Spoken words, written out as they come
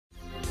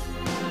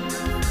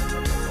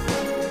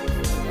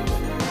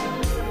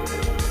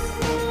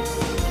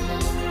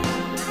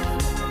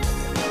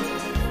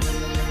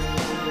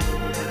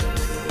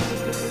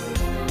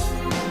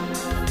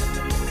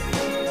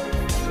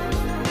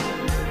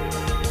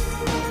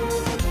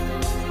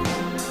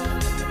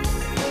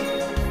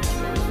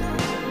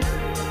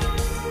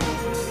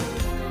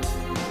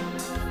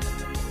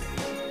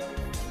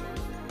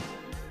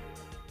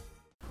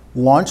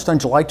Launched on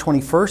July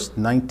 21,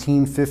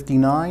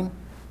 1959,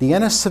 the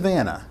NS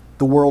Savannah,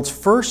 the world's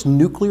first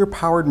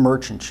nuclear-powered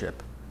merchant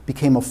ship,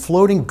 became a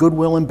floating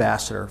goodwill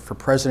ambassador for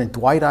President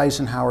Dwight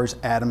Eisenhower's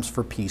Atoms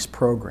for Peace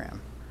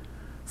program.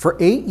 For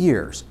 8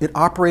 years, it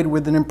operated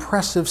with an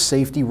impressive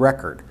safety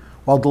record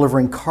while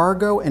delivering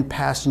cargo and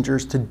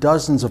passengers to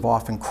dozens of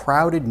often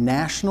crowded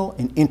national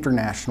and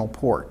international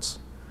ports.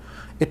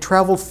 It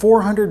traveled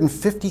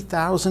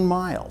 450,000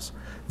 miles,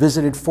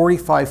 visited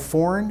 45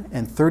 foreign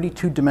and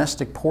 32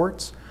 domestic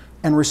ports,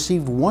 and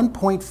received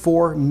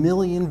 1.4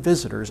 million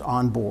visitors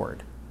on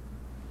board.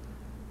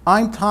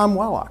 I'm Tom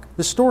Wellock,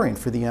 historian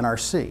for the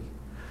NRC.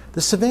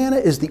 The Savannah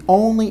is the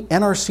only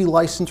NRC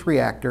licensed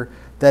reactor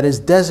that is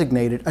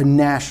designated a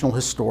National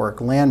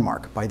Historic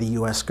Landmark by the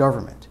U.S.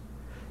 government.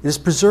 It is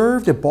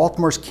preserved at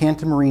Baltimore's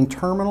Canton Marine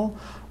Terminal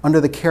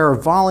under the care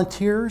of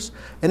volunteers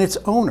and its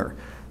owner,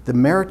 the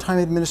Maritime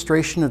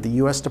Administration of the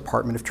U.S.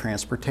 Department of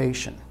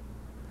Transportation.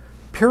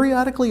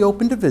 Periodically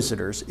open to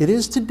visitors, it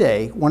is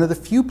today one of the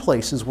few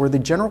places where the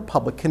general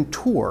public can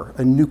tour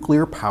a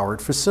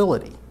nuclear-powered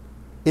facility.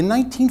 In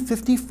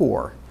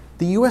 1954,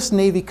 the U.S.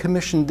 Navy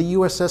commissioned the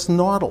USS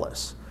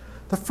Nautilus,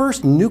 the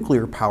first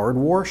nuclear-powered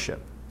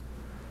warship.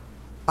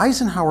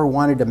 Eisenhower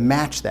wanted to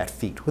match that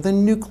feat with a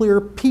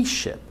nuclear peace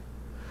ship.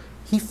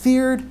 He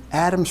feared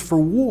atoms for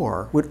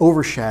war would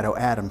overshadow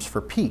atoms for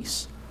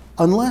peace,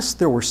 unless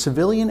there were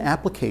civilian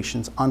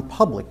applications on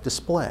public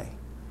display.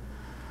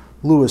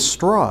 Lewis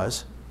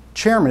Strauss,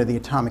 chairman of the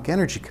Atomic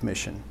Energy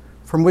Commission,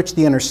 from which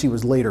the NRC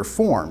was later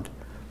formed,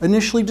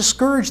 initially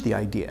discouraged the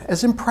idea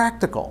as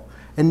impractical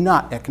and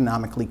not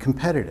economically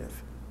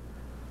competitive.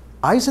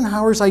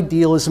 Eisenhower's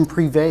idealism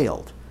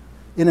prevailed.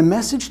 In a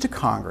message to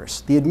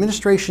Congress, the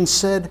administration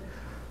said,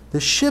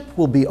 "The ship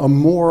will be a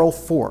moral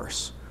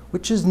force,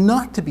 which is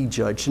not to be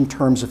judged in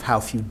terms of how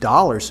few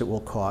dollars it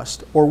will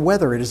cost or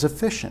whether it is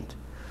efficient.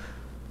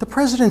 The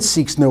President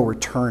seeks no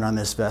return on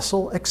this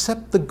vessel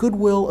except the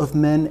goodwill of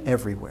men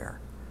everywhere.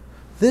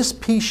 This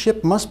peace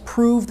ship must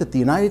prove that the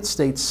United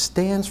States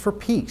stands for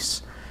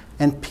peace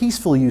and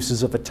peaceful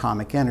uses of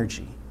atomic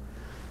energy.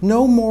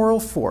 No moral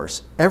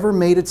force ever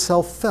made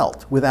itself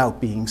felt without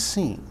being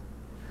seen."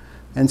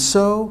 And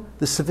so,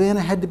 the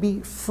Savannah had to be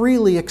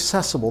freely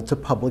accessible to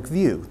public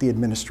view, the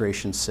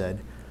administration said,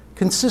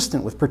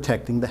 consistent with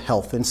protecting the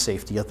health and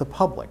safety of the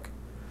public.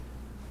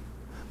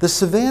 The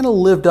Savannah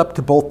lived up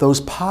to both those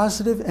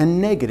positive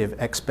and negative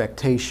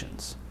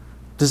expectations.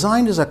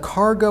 Designed as a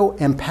cargo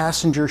and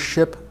passenger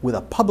ship with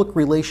a public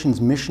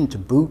relations mission to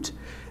boot,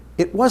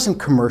 it wasn't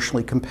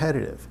commercially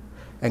competitive,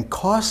 and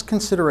cost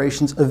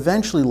considerations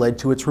eventually led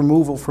to its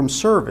removal from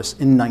service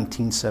in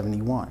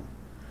 1971.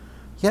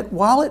 Yet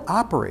while it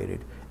operated,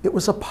 it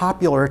was a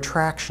popular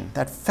attraction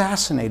that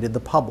fascinated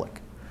the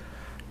public.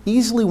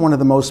 Easily one of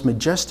the most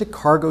majestic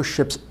cargo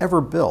ships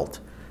ever built,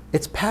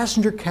 its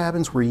passenger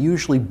cabins were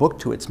usually booked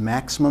to its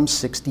maximum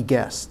 60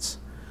 guests.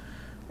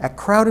 At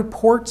crowded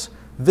ports,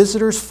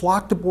 visitors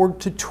flocked aboard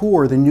to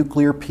tour the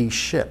nuclear peace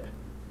ship.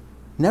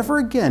 Never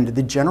again did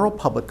the general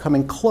public come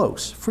in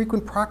close,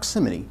 frequent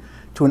proximity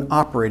to an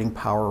operating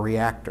power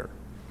reactor.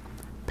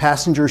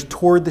 Passengers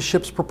toured the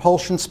ship's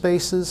propulsion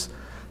spaces,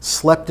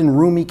 slept in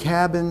roomy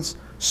cabins,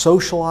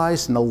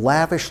 socialized in the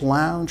lavish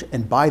lounge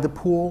and by the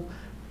pool,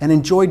 and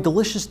enjoyed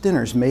delicious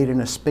dinners made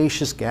in a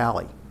spacious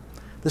galley.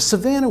 The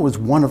Savannah was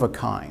one of a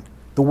kind,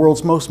 the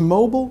world's most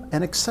mobile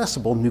and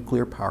accessible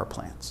nuclear power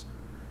plants.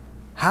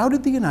 How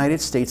did the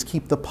United States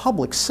keep the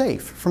public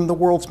safe from the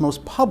world's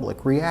most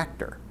public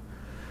reactor?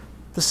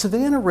 The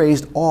Savannah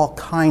raised all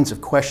kinds of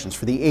questions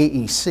for the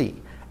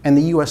AEC and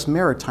the U.S.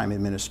 Maritime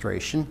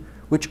Administration,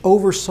 which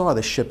oversaw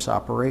the ship's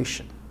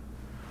operation.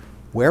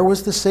 Where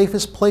was the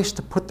safest place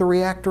to put the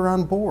reactor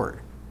on board?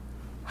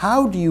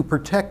 How do you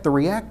protect the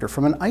reactor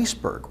from an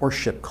iceberg or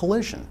ship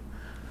collision?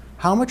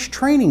 How much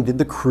training did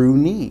the crew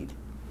need?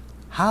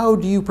 How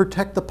do you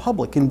protect the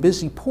public in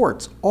busy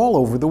ports all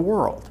over the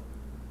world?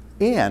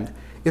 And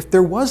if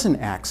there was an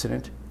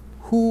accident,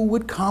 who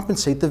would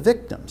compensate the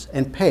victims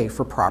and pay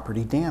for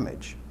property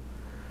damage?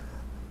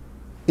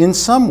 In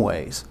some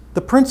ways,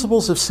 the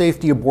principles of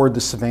safety aboard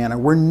the Savannah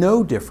were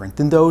no different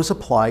than those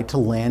applied to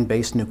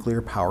land-based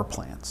nuclear power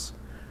plants.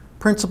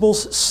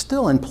 Principles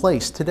still in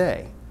place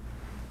today.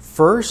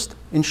 First,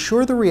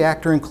 ensure the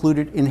reactor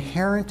included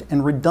inherent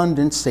and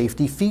redundant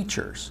safety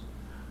features.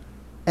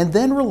 And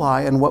then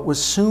rely on what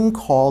was soon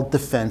called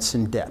defense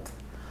in depth,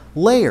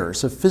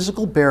 layers of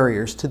physical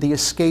barriers to the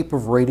escape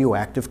of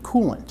radioactive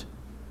coolant.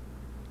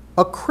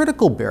 A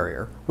critical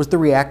barrier was the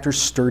reactor's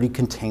sturdy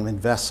containment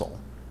vessel.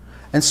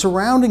 And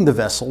surrounding the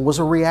vessel was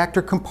a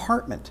reactor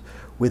compartment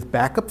with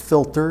backup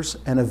filters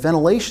and a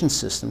ventilation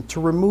system to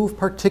remove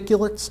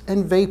particulates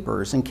and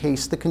vapors in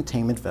case the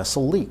containment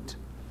vessel leaked.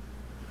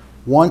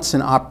 Once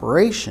in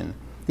operation,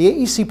 the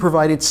AEC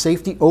provided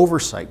safety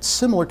oversight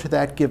similar to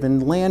that given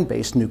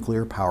land-based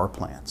nuclear power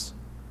plants.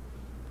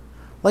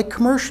 Like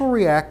commercial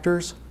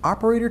reactors,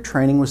 operator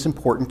training was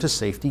important to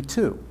safety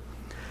too.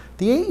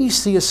 The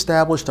AEC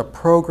established a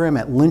program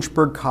at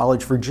Lynchburg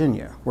College,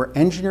 Virginia, where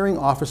engineering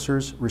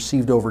officers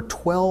received over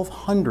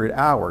 1,200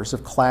 hours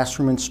of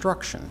classroom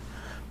instruction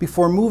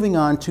before moving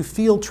on to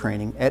field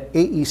training at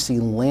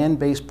AEC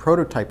land-based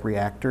prototype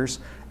reactors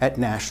at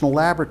national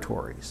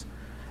laboratories,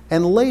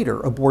 and later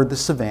aboard the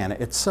Savannah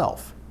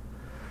itself.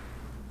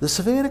 The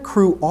Savannah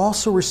crew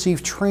also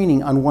received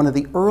training on one of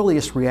the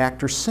earliest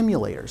reactor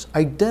simulators,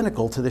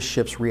 identical to the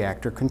ship's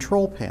reactor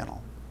control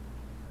panel.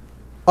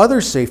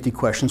 Other safety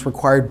questions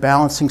required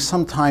balancing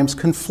sometimes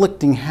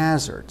conflicting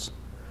hazards.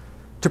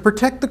 To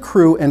protect the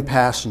crew and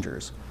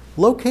passengers,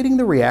 locating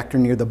the reactor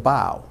near the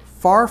bow,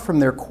 far from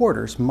their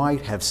quarters,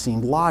 might have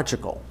seemed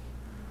logical.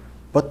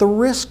 But the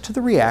risk to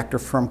the reactor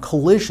from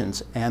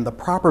collisions and the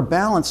proper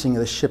balancing of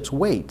the ship's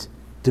weight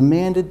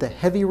demanded the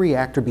heavy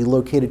reactor be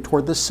located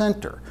toward the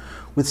center,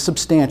 with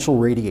substantial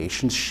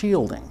radiation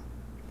shielding.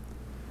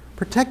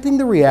 Protecting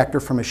the reactor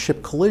from a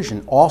ship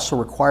collision also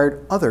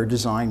required other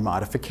design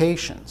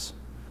modifications.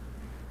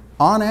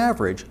 On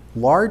average,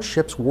 large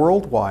ships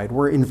worldwide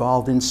were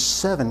involved in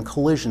 7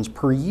 collisions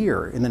per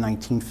year in the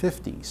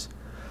 1950s,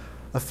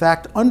 a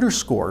fact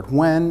underscored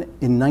when,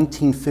 in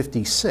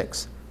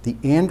 1956, the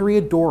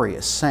Andrea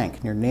Doria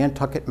sank near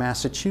Nantucket,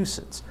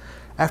 Massachusetts,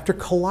 after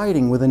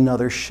colliding with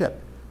another ship,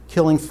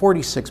 killing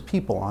 46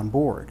 people on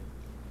board.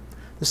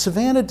 The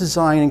Savannah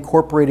design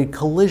incorporated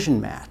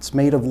collision mats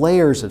made of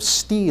layers of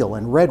steel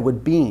and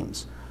redwood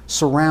beams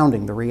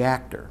surrounding the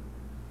reactor.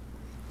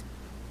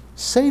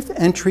 Safe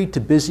entry to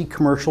busy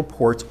commercial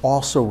ports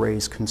also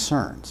raised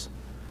concerns.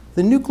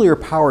 The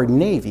nuclear-powered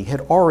Navy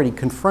had already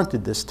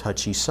confronted this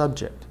touchy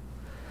subject.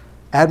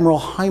 Admiral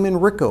Hyman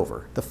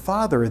Rickover, the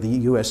father of the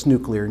U.S.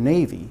 nuclear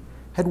Navy,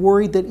 had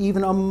worried that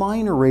even a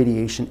minor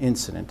radiation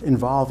incident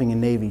involving a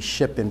Navy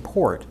ship in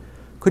port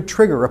could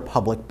trigger a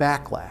public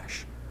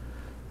backlash.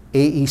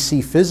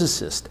 AEC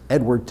physicist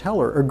Edward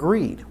Teller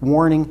agreed,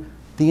 warning,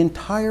 "The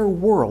entire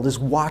world is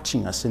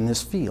watching us in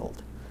this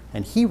field,"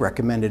 and he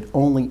recommended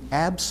only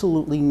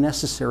absolutely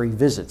necessary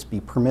visits be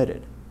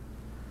permitted.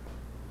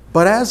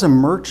 But as a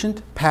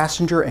merchant,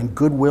 passenger, and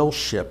goodwill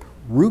ship,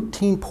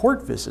 routine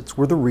port visits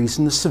were the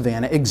reason the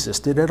Savannah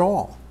existed at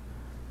all.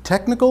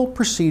 Technical,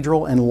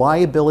 procedural, and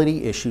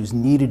liability issues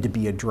needed to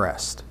be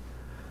addressed.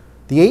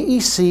 The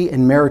AEC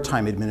and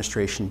Maritime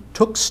Administration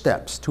took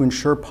steps to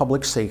ensure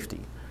public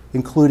safety,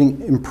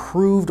 including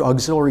improved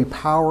auxiliary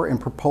power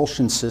and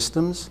propulsion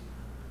systems,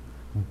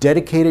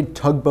 dedicated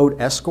tugboat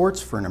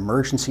escorts for an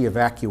emergency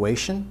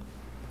evacuation,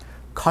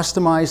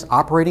 customized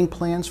operating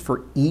plans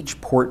for each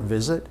port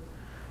visit,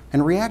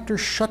 and reactor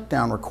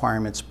shutdown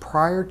requirements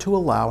prior to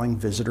allowing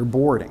visitor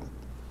boarding.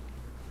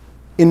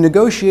 In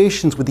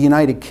negotiations with the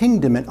United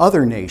Kingdom and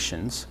other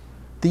nations,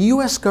 the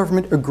U.S.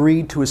 government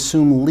agreed to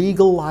assume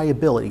legal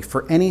liability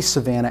for any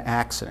Savannah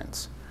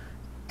accidents,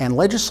 and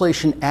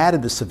legislation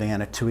added the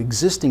Savannah to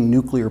existing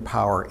nuclear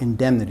power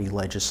indemnity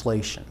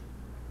legislation.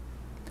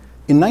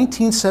 In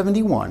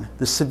 1971,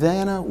 the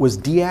Savannah was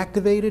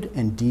deactivated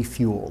and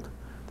defueled.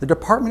 The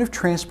Department of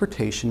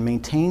Transportation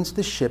maintains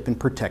the ship in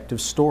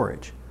protective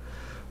storage.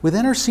 With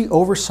NRC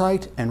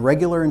oversight and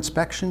regular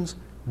inspections,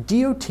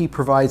 DOT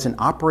provides an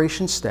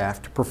operations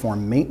staff to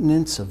perform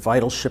maintenance of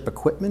vital ship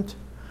equipment,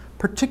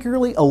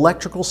 particularly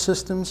electrical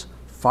systems,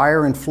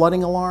 fire and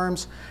flooding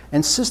alarms,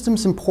 and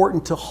systems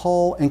important to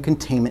hull and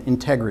containment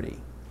integrity.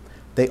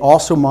 They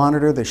also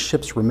monitor the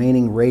ship's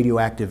remaining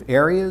radioactive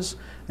areas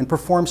and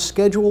perform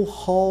scheduled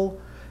hull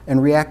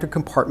and reactor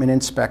compartment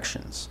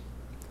inspections.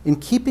 In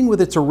keeping with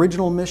its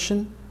original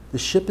mission, the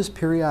ship is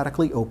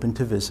periodically open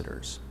to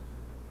visitors.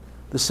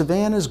 The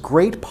Savannah's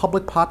great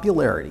public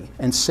popularity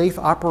and safe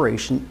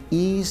operation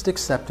eased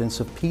acceptance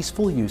of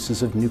peaceful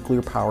uses of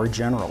nuclear power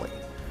generally,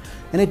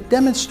 and it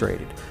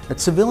demonstrated that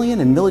civilian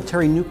and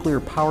military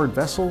nuclear-powered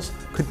vessels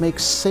could make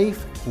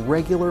safe,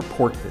 regular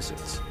port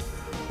visits.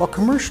 While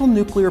commercial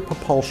nuclear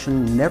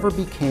propulsion never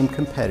became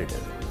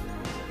competitive,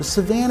 the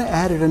Savannah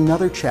added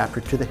another chapter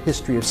to the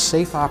history of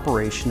safe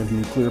operation of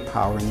nuclear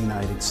power in the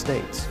United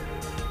States,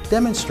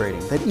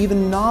 demonstrating that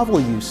even novel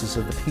uses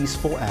of the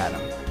peaceful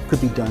atom could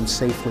be done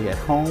safely at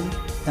home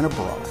and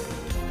abroad.